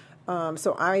hard.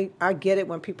 So I get it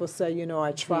when people say,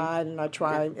 I tried and I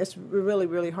tried. It's really,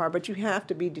 really hard, but you have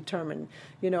to be determined.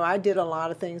 I did a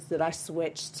lot of things that I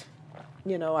switched.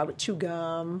 I would chew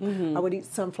gum. Mm-hmm. I would eat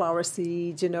sunflower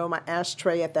seeds. My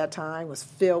ashtray at that time was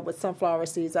filled with sunflower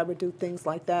seeds. I would do things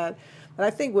like that. But I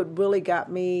think what really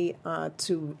got me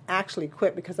to actually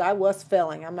quit, because I was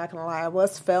failing. I'm not going to lie, I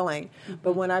was failing. Mm-hmm.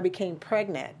 But when I became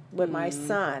pregnant with my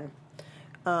son,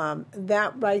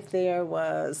 that right there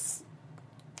was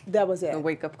That was it. The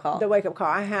wake-up call. The wake-up call.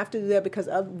 I have to do that because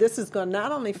this is going to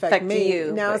not only affect me,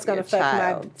 you, now it's going to affect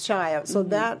child. my child. So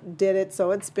that did it.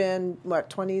 So it's been,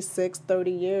 26,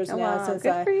 30 years now wow. since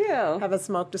Good I for you. haven't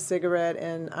smoked a cigarette,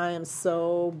 and I am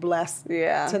so blessed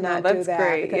to not that's do that.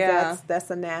 great. Because that's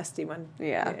a nasty one.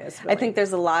 Yeah. It's I think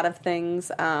there's a lot of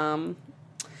things.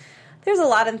 There's a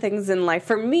lot of things in life.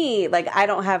 For me, like, I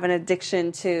don't have an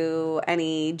addiction to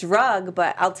any drug,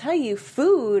 but I'll tell you,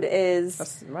 food is...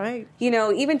 That's right. You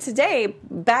know, even today,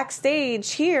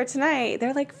 backstage here tonight,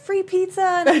 they're like, free pizza.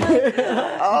 And I'm like,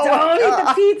 don't eat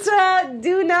the pizza.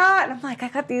 Do not. And I'm like, I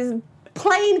got these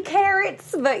plain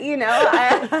carrots, but, you know,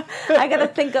 I got to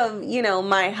think of, you know,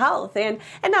 my health. And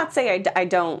not say I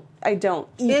don't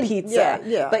eat pizza.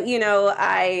 Yeah. But, you know,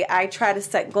 I try to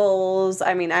set goals.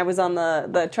 I mean, I was on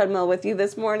the treadmill with you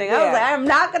this morning. I was like, I'm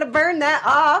not going to burn that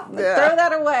off. Throw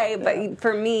that away. But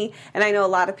for me, and I know a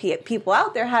lot of people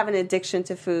out there have an addiction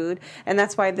to food, and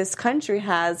that's why this country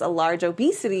has a large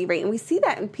obesity rate. And we see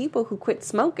that in people who quit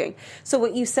smoking. So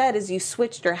what you said is you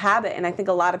switched your habit, and I think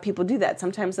a lot of people do that.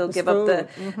 Sometimes they'll give up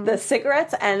the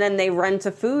cigarettes, and then they run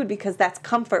to food because that's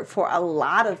comfort for a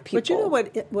lot of people.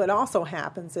 But you know what also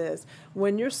happens is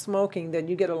when you're smoking, then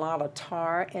you get a lot of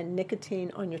tar and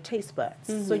nicotine on your taste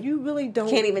buds. So you really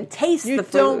can't even taste the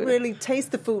food. You don't really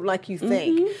taste the food like you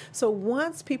think. So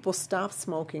once people stop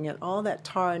smoking and all that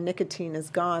tar and nicotine is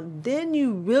gone, then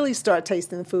you really start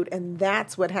tasting the food, and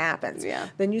that's what happens. Yeah.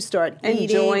 Then you start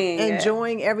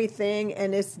enjoying everything,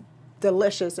 and it's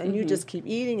delicious, and you just keep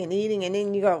eating, and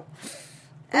then you go,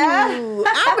 ooh,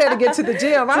 I better get to the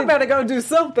gym. I better go do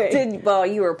something. Well,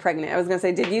 you were pregnant. I was going to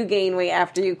say, did you gain weight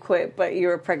after you quit? But you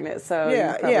were pregnant, so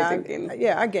you're probably thinking.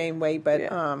 I gained weight, but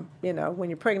you know, when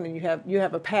you're pregnant, you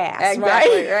have a pass,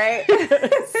 exactly, right?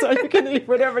 So you can eat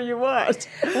whatever you want.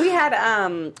 We had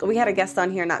a guest on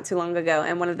here not too long ago,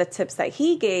 and one of the tips that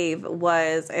he gave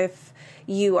was if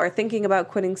you are thinking about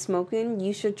quitting smoking,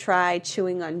 you should try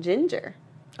chewing on ginger.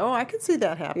 Oh, I can see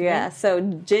that happening. Yeah, so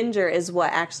ginger is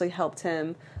what actually helped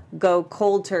him go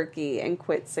cold turkey and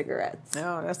quit cigarettes.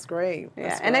 Oh, that's great.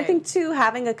 And I think, too,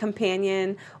 having a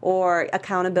companion or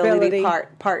accountability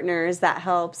partners, that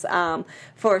helps.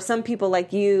 For some people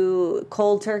like you,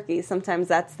 cold turkey, sometimes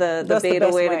that's the beta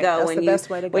way to go. That's the best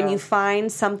way to go. When you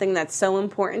find something that's so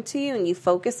important to you and you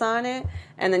focus on it,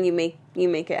 and then you make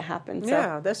it happen.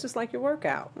 So, that's just like your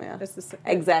workout. Yeah, it's the same.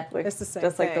 Exactly. It's the same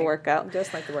just thing. like the workout.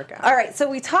 Just like the workout. All right, so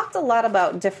we talked a lot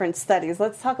about different studies.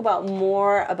 Let's talk about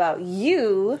more about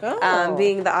you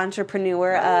being the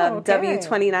entrepreneur of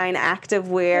W29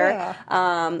 Activewear.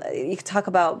 Yeah. You can talk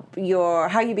about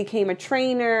how you became a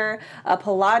trainer, a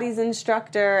Pilates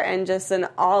instructor, and just an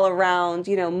all-around,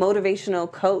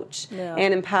 motivational coach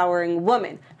and empowering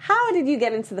woman. How did you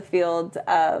get into the field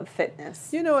of fitness?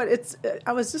 You know what?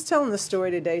 I was just telling the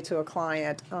story today to a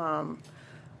client.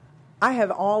 I have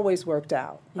always worked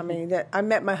out. I mean, I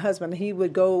met my husband. He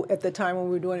would go at the time when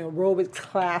we were doing aerobics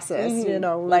classes.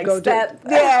 Like go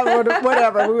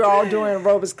whatever. We were all doing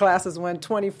aerobics classes when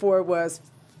 24 was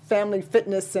Family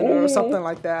Fitness Center or something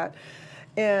like that.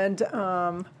 And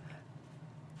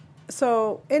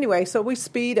so we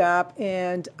speed up,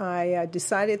 and I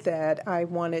decided that I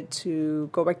wanted to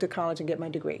go back to college and get my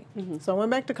degree. So I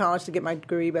went back to college to get my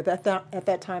degree, but at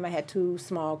that time I had two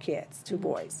small kids, two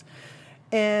boys.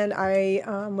 And I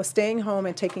was staying home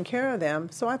and taking care of them.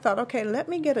 So I thought, okay, let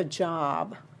me get a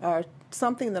job or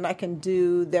something that I can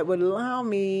do that would allow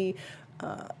me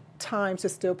time to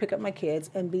still pick up my kids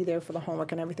and be there for the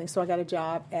homework and everything. So I got a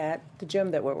job at the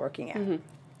gym that we're working at.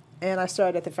 And I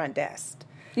started at the front desk.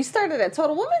 You started at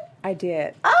Total Woman? I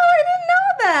did. Oh, I didn't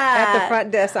know that. At the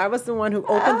front desk. I was the one who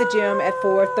opened the gym at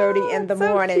 4:30 in the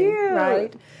morning. Cute.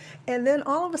 Right? And then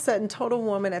all of a sudden, Total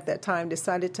Woman at that time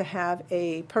decided to have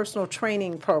a personal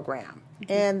training program.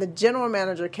 And the general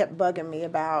manager kept bugging me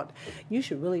about, you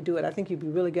should really do it. I think you'd be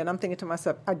really good. I'm thinking to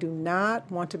myself, I do not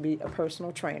want to be a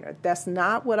personal trainer. That's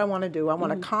not what I want to do. I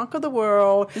want to conquer the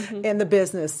world in the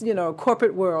business,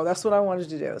 corporate world. That's what I wanted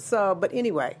to do. So, but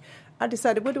anyway, I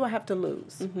decided, what do I have to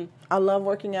lose? I love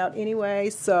working out anyway,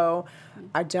 so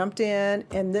I jumped in,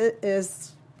 and this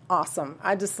is awesome.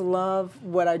 I just love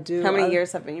what I do. How many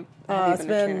years have you been a trainer? It's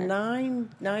been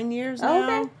 9 years now.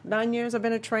 Oh, okay. 9 years I've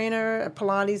been a trainer, at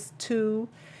Pilates 2.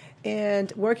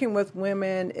 And working with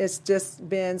women, it's just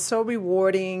been so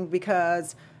rewarding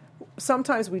because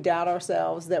sometimes we doubt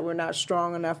ourselves that we're not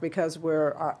strong enough because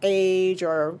we're our age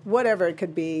or whatever it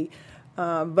could be.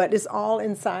 But it's all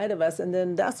inside of us. And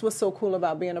then that's what's so cool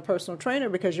about being a personal trainer,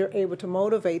 because you're able to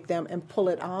motivate them and pull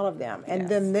it out of them. And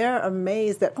then they're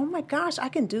amazed that, oh, my gosh, I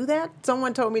can do that.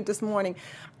 Someone told me this morning,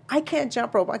 I can't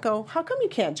jump rope. I go, how come you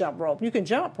can't jump rope? You can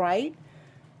jump, right?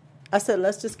 I said,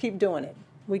 let's just keep doing it.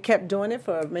 We kept doing it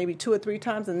for maybe 2 or 3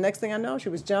 times, and the next thing I know, she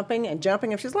was jumping and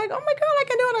jumping, and she's like, oh my God, I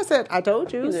can do it. I said, I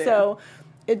told you. Yeah. So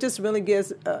it just really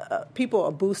gives people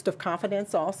a boost of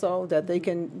confidence also, that they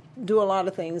can do a lot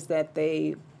of things that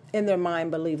they, in their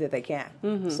mind, believe that they can.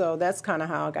 Mm-hmm. So that's kind of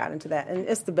how I got into that. And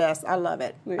it's the best. I love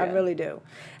it. Yeah. I really do.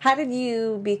 How did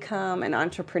you become an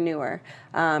entrepreneur?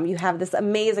 You have this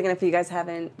amazing, and if you guys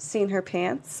haven't seen her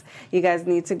pants, you guys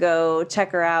need to go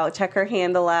check her out, check her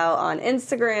handle out on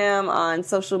Instagram, on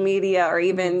social media, or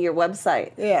even your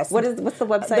website. Yes. What's the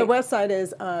website? The website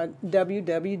is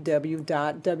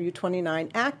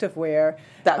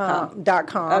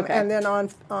www.w29activewear.com. Okay. And then on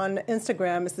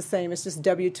Instagram, it's the same. It's just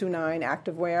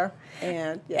W29activewear.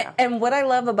 And yeah. And what I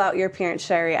love about your pants,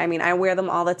 Sherry, I mean, I wear them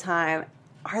all the time,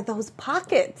 are those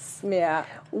pockets. Yeah.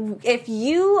 If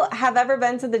you have ever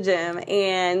been to the gym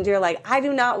and you're like, I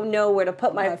do not know where to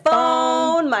put my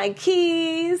phone, my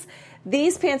keys,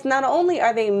 these pants, not only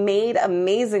are they made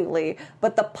amazingly,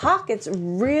 but the pockets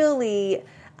really,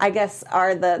 I guess,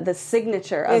 are the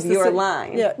signature of your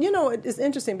line. Yeah, you know, it's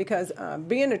interesting because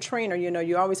being a trainer, you know,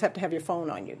 you always have to have your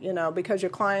phone on you, you know, because your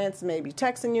clients may be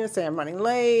texting you and say, I'm running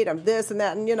late, I'm this and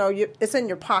that, and, you know, it's in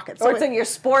your pocket. Or it's in your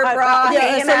sport bra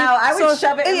hanging out. I would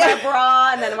shove it in my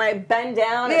bra, and then when I bend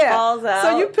down, it falls out.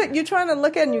 So you're trying to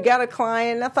look at it, and you got a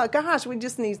client, and I thought, gosh, I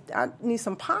need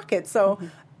some pockets. So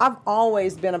I've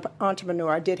always been an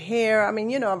entrepreneur. I did hair. I mean,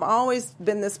 you know, I've always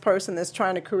been this person that's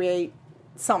trying to create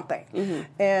something.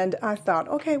 And I thought,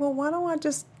 okay, well, why don't I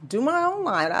just do my own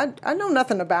line? I know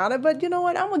nothing about it, but you know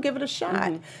what? I'm going to give it a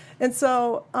shot. And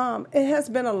so it has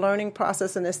been a learning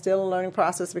process, and it's still a learning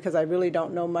process because I really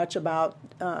don't know much about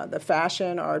the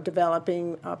fashion or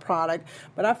developing a product.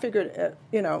 But I figured,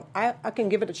 you know, I can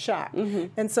give it a shot.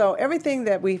 And so everything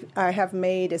that I have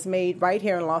made is made right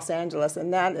here in Los Angeles,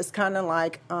 and that is kind of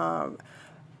like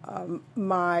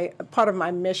my part of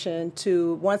my mission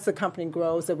to, once the company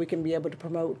grows, that we can be able to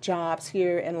promote jobs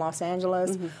here in Los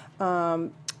Angeles.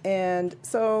 And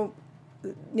so,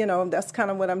 you know, that's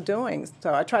kind of what I'm doing.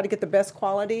 So I try to get the best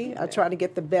quality. I try to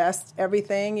get the best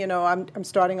everything. You know, I'm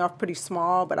starting off pretty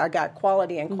small, but I got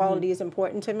quality, and quality is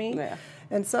important to me. Yeah.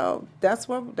 And so that's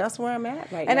where I'm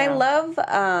at right now. And I love,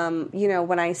 you know,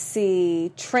 when I see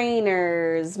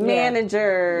trainers,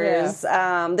 managers,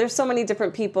 there's so many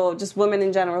different people, just women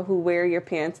in general, who wear your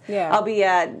pants. Yeah. I'll be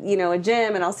at, you know, a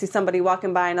gym, and I'll see somebody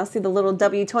walking by, and I'll see the little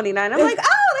W29. I'm like,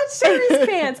 oh, that's Sherry's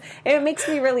pants. And it makes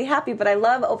me really happy. But I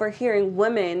love overhearing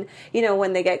women, you know,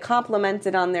 when they get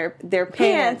complimented on their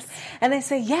pants, and they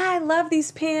say, yeah, I love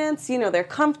these pants. You know, they're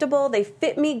comfortable. They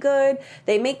fit me good.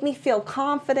 They make me feel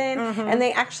confident. And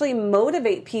they actually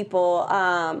motivate people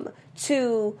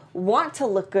to want to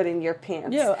look good in your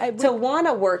pants, to want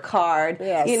to work hard,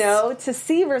 you know, to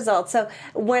see results. So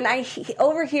when I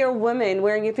overhear women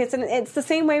wearing your pants, and it's the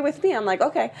same way with me, I'm like,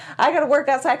 okay, I got to work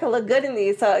out so I can look good in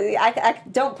these. So I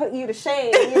don't put you to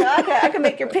shame. You know, I can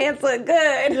make your pants look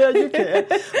good. Yeah, you can.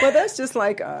 Well, that's just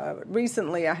like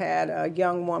recently I had a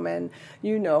young woman,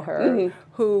 you know her,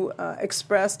 who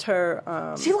expressed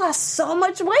her. She lost so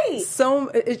much weight. So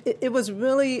it was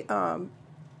really.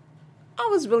 I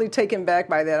was really taken back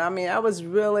by that. I mean, I was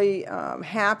really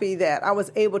happy that I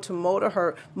was able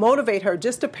to motivate her.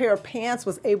 Just a pair of pants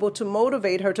was able to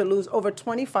motivate her to lose over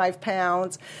 25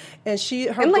 pounds, and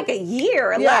in like a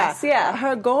year or less. Yeah,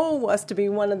 her goal was to be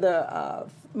one of the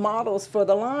models for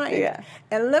the line. Yeah.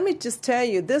 And let me just tell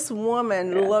you, this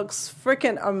woman looks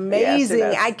freaking amazing.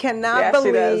 Yeah, I cannot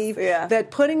believe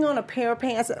that putting on a pair of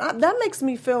pants, that makes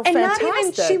me feel fantastic.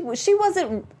 Not even,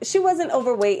 she wasn't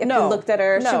overweight if you looked at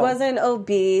her. No. She wasn't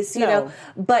obese, you know.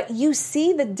 But you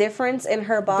see the difference in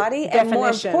her body, and more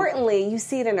importantly, you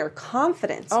see it in her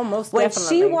confidence. Oh, most when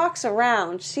definitely. When she walks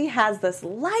around, she has this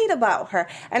light about her.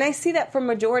 And I see that for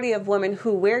majority of women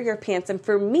who wear your pants. And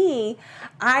for me,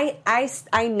 I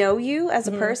know you as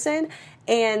a person,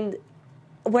 and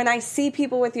when I see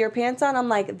people with your pants on, I'm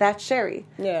like, that's Sherry.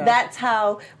 Yeah. That's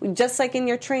how, just like in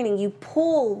your training, you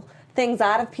pull things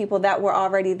out of people that were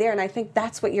already there, and I think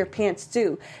that's what your pants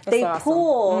do. They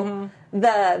pull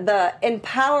the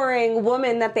empowering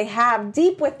woman that they have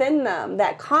deep within them,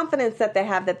 that confidence that they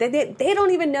have that they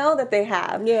don't even know that they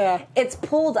have. Yeah. It's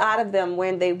pulled out of them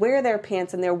when they wear their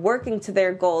pants and they're working to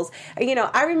their goals. You know,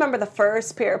 I remember the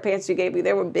first pair of pants you gave me,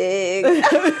 they were big.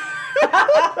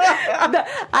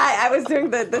 I was doing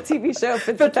the TV show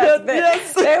Fit the Best Fit.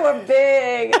 Yes. They were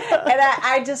big. And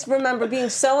I just remember being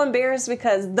so embarrassed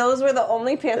because those were the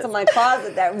only pants in my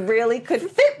closet that really could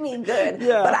fit me good.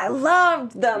 Yeah. But I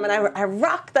loved them and I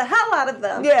rocked the hell out of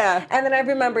them. Yeah. And then I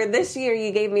remember this year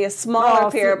you gave me a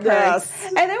smaller pair of pants. yes.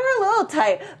 And they were a little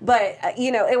tight. But,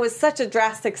 it was such a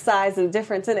drastic size and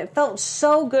difference. And it felt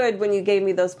so good when you gave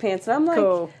me those pants. And I'm like,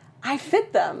 Cool. I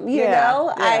fit them, you Yeah,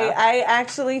 know? yeah. I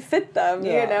actually fit them,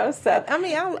 you know? So I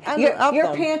mean, I your love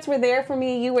them. pants were there for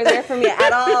me. You were there for me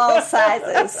at all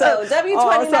sizes. So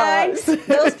W29,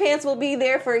 those pants will be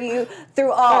there for you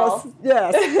through all.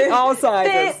 Yes, all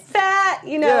sizes. Fit, fat,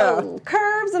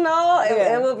 curves and all.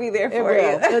 It will be there for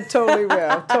you. It totally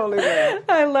will. Totally will.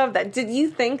 I love that. Did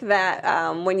you think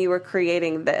that when you were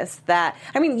creating this,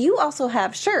 you also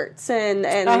have shirts and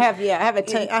I have a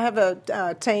tank. I have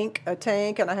a tank,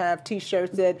 and I have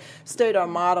T-shirts that state our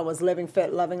motto is living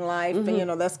fit, loving life,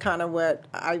 and that's kind of what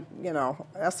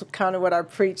that's kind of what I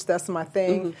preach. That's my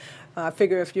thing. I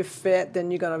figure if you're fit,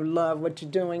 then you're gonna love what you're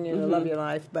doing, love your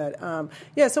life. But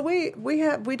so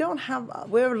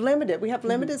we're limited. We have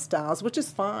limited styles, which is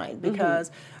fine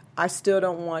because I still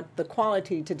don't want the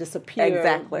quality to disappear.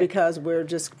 Exactly. Because we're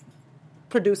just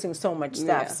producing so much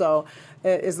stuff. Yeah. So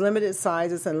it's limited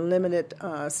sizes and limited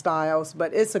styles,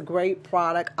 but it's a great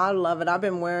product. I love it. I've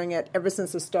been wearing it ever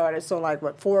since it started. So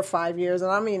 4 or 5 years, and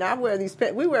I mean,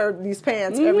 we wear these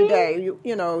pants every day.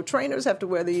 Trainers have to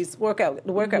wear these workout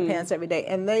pants every day,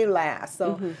 and they last.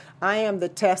 So I am the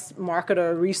test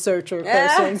marketer, researcher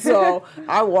person. So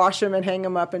I wash them and hang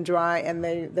them up and dry, and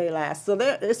they last. So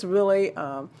it's really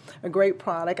a great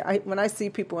product. When I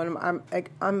see people, and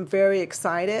I'm very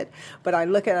excited, but I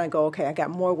look at it and I go, okay, I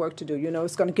got more work to do.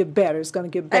 It's going to get better. It's going to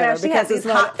get better. I know she has these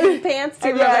hot pink pants. Do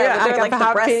you remember that? They're like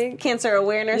the breast cancer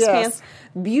awareness pants.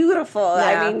 Beautiful.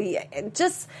 Yeah. I mean,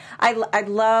 I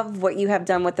love what you have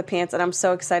done with the pants, and I'm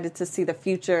so excited to see the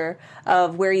future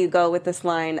of where you go with this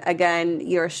line. Again,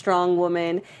 you're a strong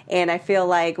woman, and I feel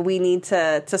like we need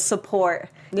to support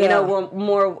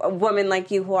more women like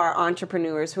you who are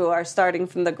entrepreneurs, who are starting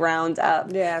from the ground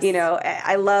up. Yes.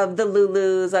 I love the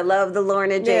Lulus. I love the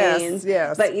Lorna Janes.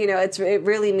 Yes. But, it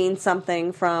really means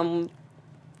something from,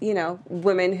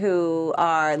 women who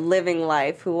are living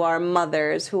life, who are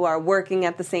mothers, who are working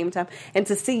at the same time. And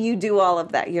to see you do all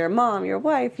of that. You're a mom, you're a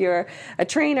wife, you're a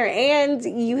trainer, and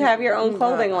you have your own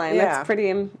clothing line. Yeah. That's pretty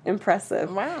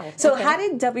impressive. Wow. So Okay. how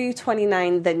did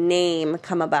W29, the name,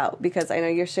 come about? Because I know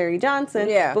you're Sherry Johnson,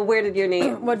 but where did your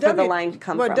name for the line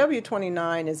come from?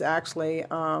 W29 is actually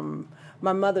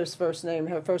my mother's first name.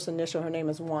 Her first initial, her name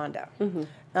is Wanda.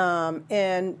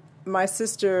 And my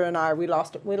sister and I, we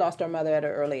lost our mother at an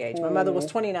early age. My mother was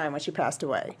 29 when she passed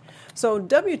away. So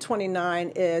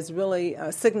W29 is really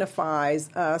signifies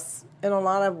us in a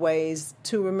lot of ways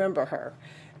to remember her.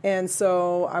 And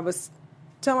so I was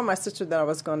telling my sister that I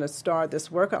was going to start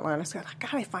this workout line. I said, I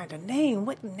got to find a name.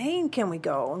 What name can we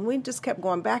go? And we just kept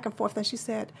going back and forth. And she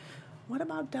said, what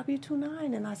about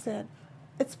W29? And I said,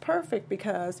 it's perfect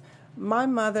because my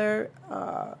mother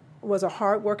was a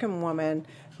hardworking woman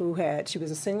she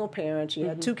was a single parent. She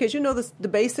had 2 kids. The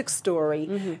basic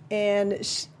story.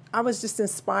 And I was just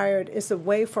inspired. It's a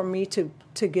way for me to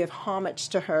give homage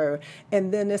to her.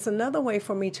 And then it's another way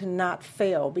for me to not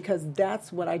fail because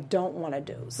that's what I don't want to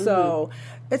do. So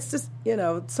it's just,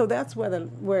 so that's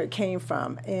where it came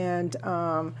from. And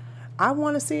I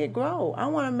want to see it grow. I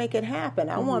want to make it happen.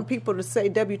 I want people to say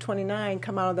W29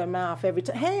 come out of their mouth every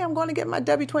time. Hey, I'm going to get my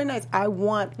W29s. I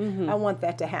want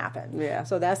that to happen. Yeah.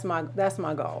 So that's my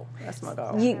goal. That's my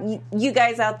goal. You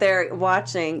guys out there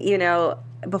watching,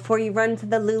 before you run to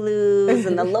the Lulus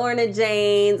and the Lorna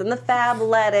Janes and the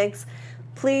Fabletics,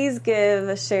 please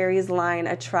give Sherry's line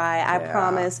a try. I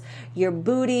promise your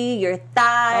booty, your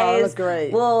thighs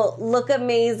will look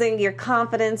amazing. Your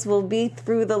confidence will be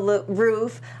through the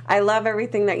roof. I love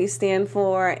everything that you stand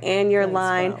for and your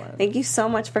line. Fallon. Thank you so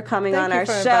much for coming on our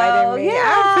show. Inviting me. Yeah.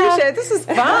 I appreciate it. This is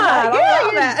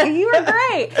fun. You were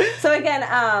great. So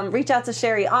again, reach out to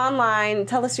Sherry online.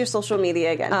 Tell us your social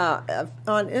media again.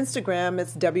 On Instagram,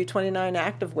 it's W29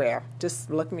 Activewear. Just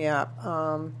look me up.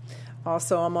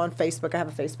 Also, I'm on Facebook. I have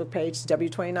a Facebook page,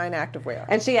 W29 Activewear.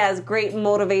 And she has great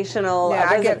motivational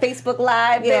Facebook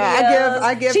Live videos. Yeah,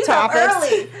 I give She's topics. Up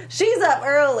early. She's up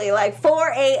early, like 4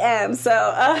 a.m. So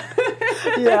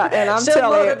yeah, and I'm she'll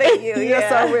telling motivate you.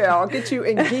 Yes, I will. I'll get you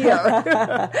in gear. All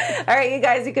right, you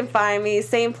guys, you can find me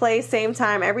same place, same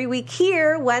time every week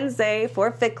here, Wednesday for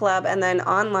Fit Club, and then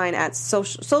online at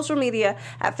social media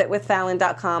at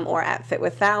fitwithfallon.com or at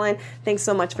fitwithfallon. Thanks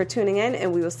so much for tuning in,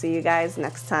 and we will see you guys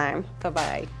next time.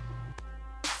 Bye-bye.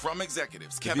 From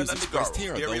executives Kevin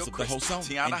Undergaro, Dario Christie,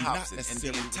 Tiana Hobson, and the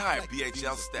entire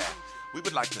BHL staff, we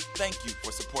would like to thank you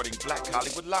for supporting Black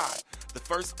Hollywood Live, the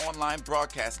first online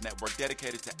broadcast network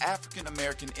dedicated to African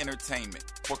American entertainment.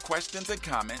 For questions and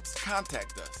comments,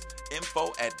 contact us.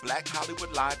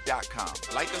 info@blackhollywoodlive.com.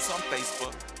 Like us on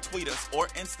Facebook, tweet us, or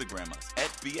Instagram us at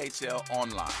BHL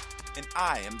Online. And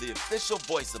I am the official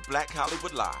voice of Black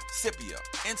Hollywood Live, Scipio.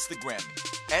 Instagram me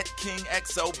at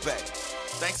KingXOBay.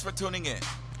 Thanks for tuning in.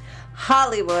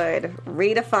 Hollywood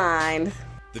redefined.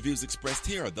 The views expressed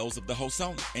here are those of the host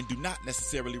only and do not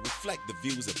necessarily reflect the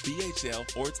views of BHL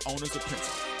or its owners or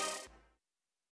principals.